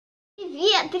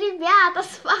Привет, ребята,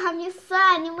 с вами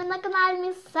Саня, мы на канале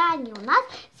Мисс Сани. У нас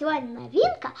сегодня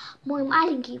новинка, мой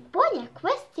маленький пони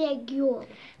Квестия.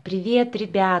 Привет,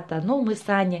 ребята, мы с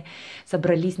Аней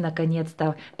собрались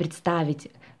наконец-то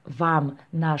представить вам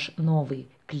наш новый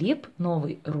клип,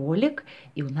 новый ролик,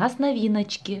 и у нас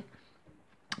новиночки,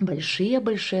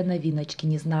 большие-большие новиночки,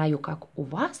 не знаю, как у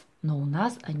вас, но у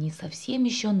нас они совсем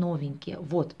еще новенькие.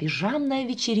 Вот, пижамная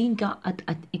вечеринка от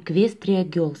Equestria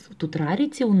Girls. Тут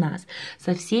Рерити у нас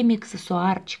со всеми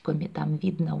аксессуарчиками. Там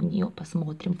видно у нее,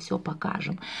 посмотрим, все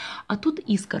покажем. А тут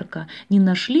Искорка. Не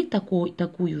нашли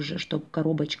такую же, чтобы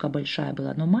коробочка большая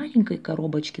была, но маленькой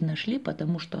коробочки нашли,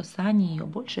 потому что Саня ее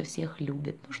больше всех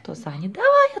любит. Ну что, Саня,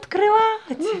 давай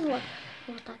открывать.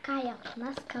 Вот такая у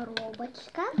нас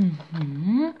коробочка.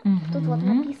 Тут вот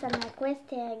написано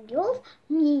Equestria Girls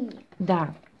Мини.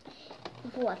 Да.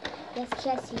 Вот. Я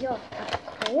сейчас ее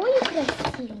открою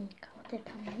красивенько. Вот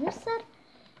это мусор,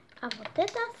 а вот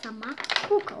это сама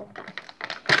куколка.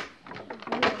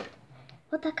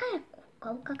 Вот такая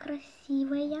куколка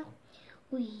красивая.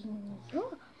 У нее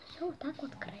все вот так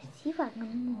вот красиво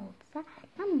гнуться.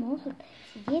 Она может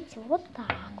сидеть вот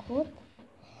так вот.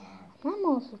 Она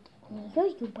может, у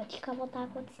нее юбочка вот так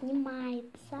вот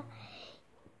снимается.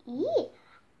 И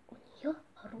у нее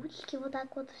ручки вот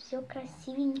так вот все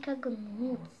красивенько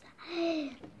гнутся.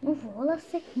 Ну,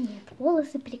 волосы нет,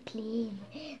 волосы приклеены.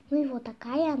 Ну и вот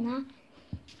такая она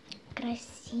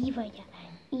красивая.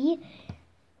 И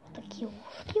вот такие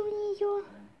ушки у нее.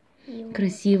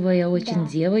 Красивая очень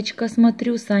девочка,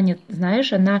 смотрю, Саня,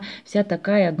 знаешь, она вся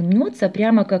такая гнется,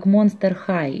 прямо как Monster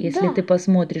High. Если ты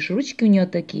посмотришь, ручки у нее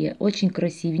такие, очень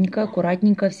красивенько,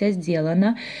 аккуратненько вся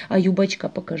сделана. А юбочка,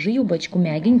 покажи юбочку,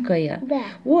 мягенькая.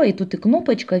 Ой, тут и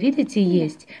кнопочка, видите,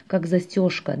 есть, как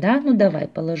застежка, да? Ну давай,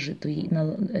 положи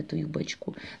на эту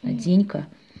юбочку, надень-ка,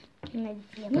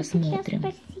 посмотрим.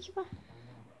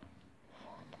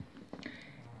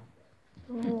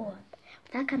 Вот.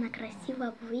 Так она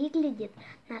красиво выглядит,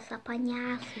 наша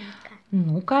поняшенька.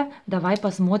 Ну-ка, давай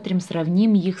посмотрим,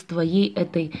 сравним их с твоей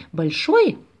этой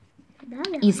большой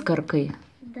искоркой.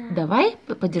 Да. Давай,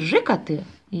 подержи-ка ты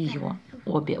ее,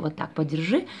 обе, вот так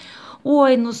подержи.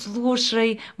 Ой, ну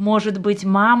слушай, может быть,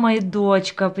 мама и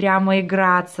дочка прямо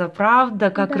играться,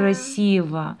 правда, как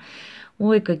красиво.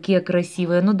 Ой, какие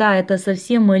красивые. Ну да, это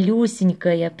совсем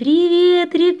малюсенькая.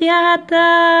 Привет,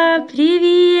 ребята!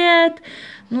 Привет!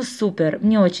 Ну супер,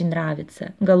 мне очень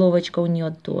нравится. Головочка у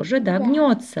нее тоже, да,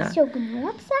 гнется. Все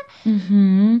гнется.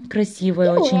 Угу,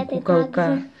 красивая и очень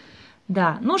куколка.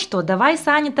 Да, ну что, давай,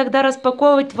 Саня, тогда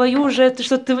распаковывать твою уже,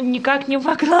 что ты никак не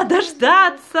могла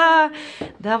дождаться.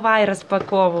 Давай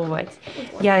распаковывать.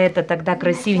 Я это тогда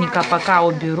красивенько пока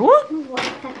уберу. Вот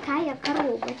такая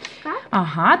коробочка.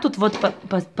 Ага, тут вот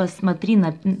посмотри,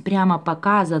 прямо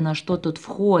показано, что тут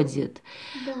входит.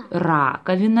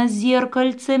 Раковина с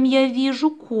зеркальцем, я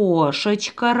вижу,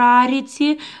 кошечка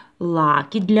Рерити,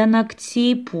 лаки для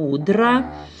ногтей,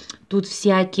 пудра. Тут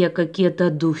всякие какие-то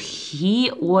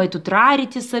духи. Ой, тут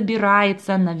Рерити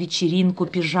собирается на вечеринку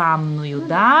пижамную,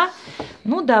 да?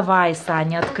 Ну, давай,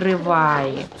 Саня,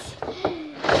 открывай.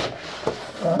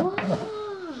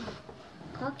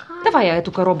 Давай я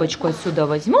эту коробочку отсюда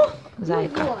возьму,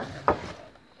 зайка. Вот.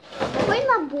 Такой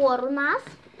набор у нас.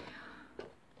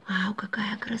 Вау,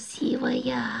 какая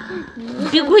красивая.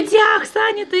 В бигудях,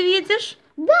 Саня, ты видишь?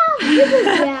 Да, в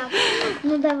бигудях.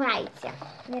 Ну, давайте.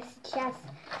 Я сейчас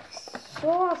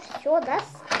все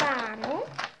достану.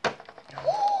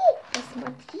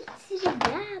 Посмотрите,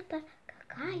 ребята,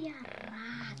 какая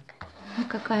рака. Ну,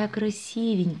 какая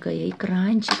красивенькая,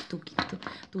 экранчик тут,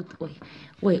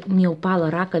 ой, мне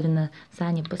упала раковина,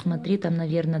 Саня, посмотри, там,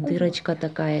 наверное, дырочка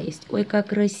такая есть. Ой, как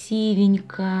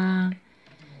красивенько.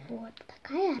 Вот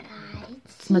такая Рерити.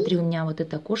 Смотри, у меня вот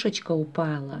эта кошечка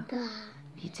упала. Да.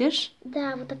 Видишь?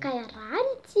 Да, вот такая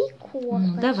Рерити кошечка.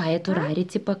 Ну, давай эту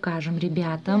Рерити покажем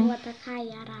ребятам. Вот такая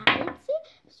Рерити.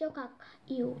 Все как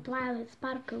и у твоего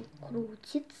Спаркл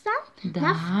крутится. Да.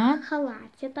 На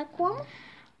халате таком.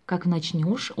 Как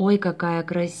начнешь. Ой, какая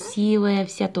красивая.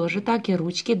 Вся тоже так, и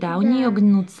ручки, да, у нее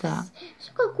гнутся.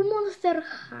 Все как у Monster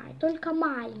High, только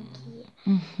маленькие.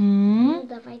 Ну,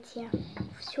 давайте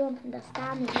все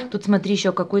достану. Тут смотри,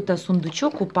 еще какой-то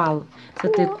сундучок упал с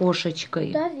этой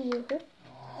кошечкой. Да, вижу.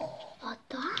 А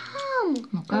там,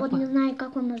 я вот не знаю,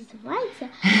 как он называется.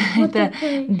 Это,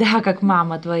 да, как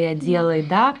мама твоя делает,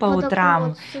 да, по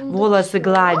утрам. Волосы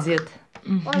гладит.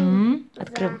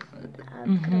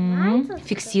 Открывается,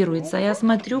 фиксируется. Я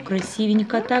смотрю,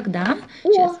 красивенько так, да?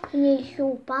 О, мне еще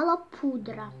упала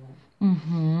пудра.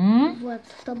 Вот,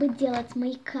 чтобы делать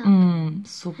мейкап.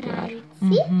 Супер.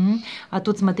 А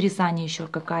тут смотри, Саня, еще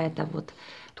какая-то вот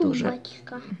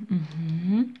тумбочка.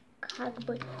 Угу. Как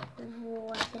бы,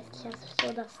 вот, я сейчас все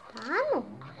достану.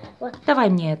 Вот. Давай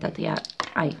мне этот, я...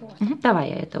 Ай, Вот. давай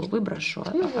я это выброшу.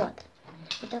 Ну вот.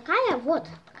 Вот такая вот,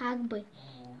 как бы,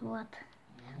 вот.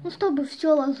 Ну, чтобы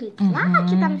все ложить.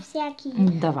 Лаки там всякие.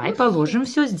 Давай Ну, положим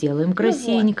все, сделаем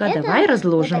красивенько. вот. Давай Это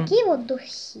разложим. Вот такие вот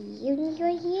духи у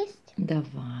нее есть.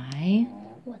 Давай.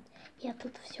 Вот. Я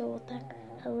тут все вот так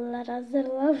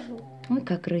разложу. Ой,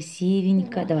 как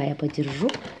красивенько. Вот. Давай я подержу.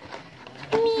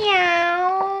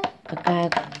 Мяу.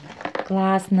 Какая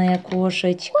классная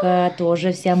кошечка.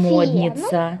 Тоже вся Фен.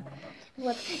 модница.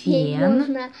 Вот. Ей Фен.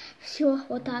 можно все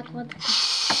вот так вот.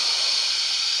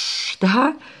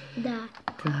 Да? Да.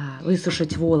 Да.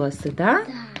 Высушить волосы, да?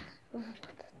 Да. Вот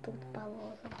тут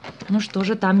положим. Ну что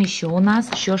же там еще у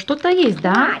нас? Еще что-то есть,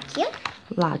 да? Лаки.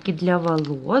 Лаки для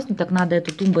волос. Ну, так надо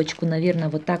эту тумбочку, наверное,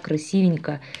 вот так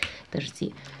красивенько.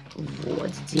 Подожди. Вот,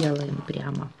 сделаем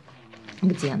прямо.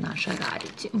 Где наша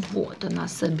Рерити? Вот она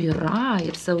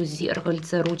собирается у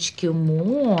зеркальца, ручки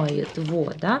моет.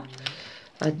 Вот, да?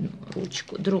 Одну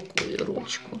ручку, другую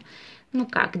ручку. Ну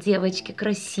как, девочки,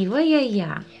 красивая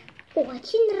я?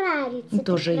 Очень нравится.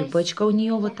 Тоже юбочка у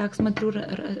нее вот так, смотрю,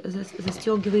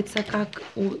 застегивается, как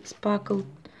у спакл.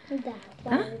 Да,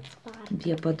 А?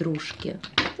 Две подружки.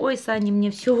 Ой, Саня,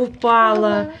 мне все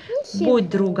упало. Ага, ничего. Будь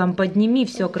другом, подними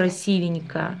все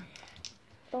красивенько.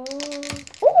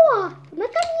 О,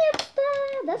 наконец-то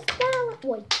достала.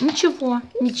 Ой, Ничего,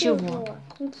 ничего.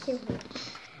 Ничего.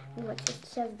 Вот, я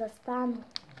сейчас достану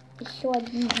еще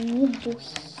одни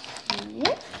духи.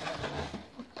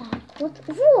 Вот так вот.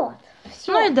 Вот.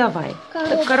 Всё. Ну и давай.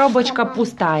 Коробочка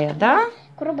пустая, да?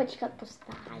 Коробочка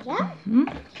пустая. Мгм.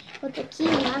 Вот такие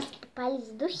у нас попались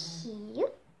духи.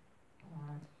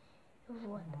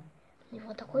 Вот. И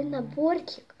вот такой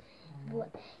наборчик. Вот.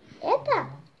 Это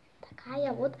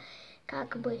такая вот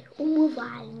как бы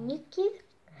умывальничек.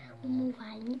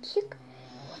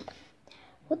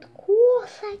 Вот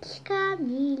кошечка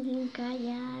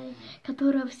миленькая,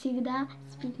 которая всегда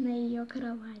спит на ее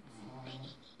кровати.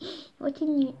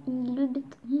 Очень не любит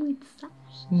мыться.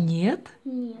 Нет,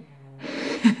 Нет.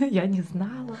 я не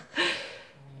знала.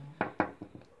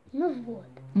 Ну вот.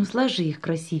 Ну сложи их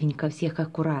красивенько, всех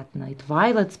аккуратно. И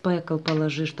Твайлайт спекл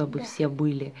положи, чтобы Да. все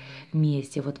были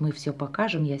вместе. Вот мы все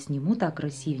покажем, я сниму так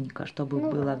красивенько, чтобы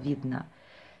Ну было вот. видно.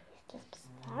 Сейчас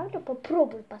поставлю,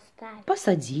 попробуй поставить.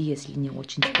 Посади, если не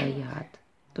очень стоят.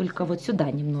 Только вот сюда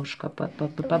немножко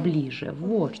поближе.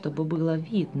 Вот, чтобы было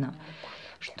видно,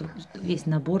 что весь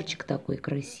наборчик такой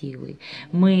красивый.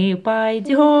 Мы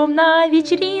пойдем на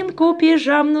вечеринку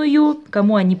пижамную.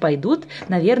 Кому они пойдут?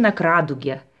 Наверное, к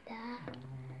радуге. Да.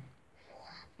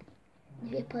 Вот.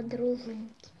 Две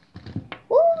подруженьки.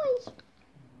 Ой.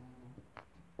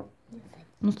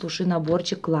 Ну, слушай,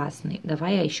 наборчик классный.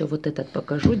 Давай я еще вот этот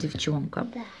покажу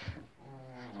девчонкам, Да.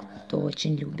 кто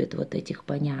очень любит вот этих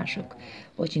поняшек.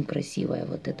 Очень красивая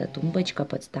вот эта тумбочка,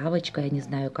 подставочка. Я не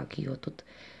знаю, как ее тут.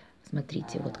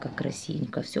 Смотрите, вот как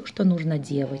красивенько. Все, что нужно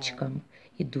девочкам.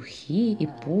 И духи, и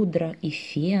пудра, и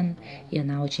фен. И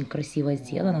она очень красиво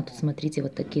сделана. Тут, смотрите,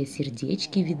 вот такие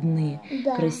сердечки видны.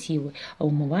 Да. Красивые. А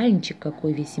умывальничек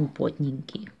какой весь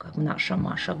симпотненький. Как наша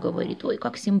Маша говорит. Ой,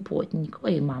 как симпотненько.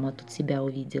 Ой, мама тут себя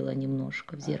увидела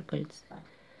немножко в зеркальце.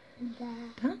 Да.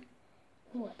 Да?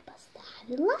 Вот,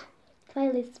 поставила.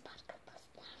 Твайлайт спаркл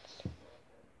поставлю.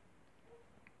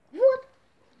 Вот.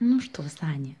 Ну что,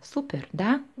 Саня, супер,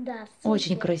 да? Да, Очень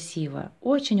супер. красиво.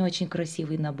 Очень-очень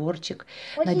красивый наборчик.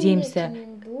 Очень Надеемся,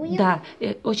 рекомендую. да,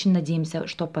 очень надеемся,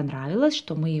 что понравилось,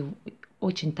 что мы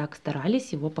очень так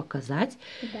старались его показать.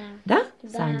 Да. Да, Да.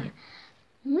 Саня?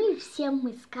 Мы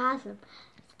скажем,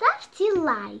 ставьте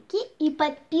лайки и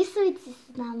подписывайтесь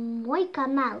на мой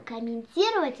канал,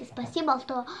 комментируйте. Спасибо,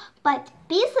 что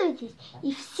подписываетесь.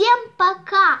 И всем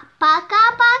пока.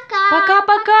 Пока-пока.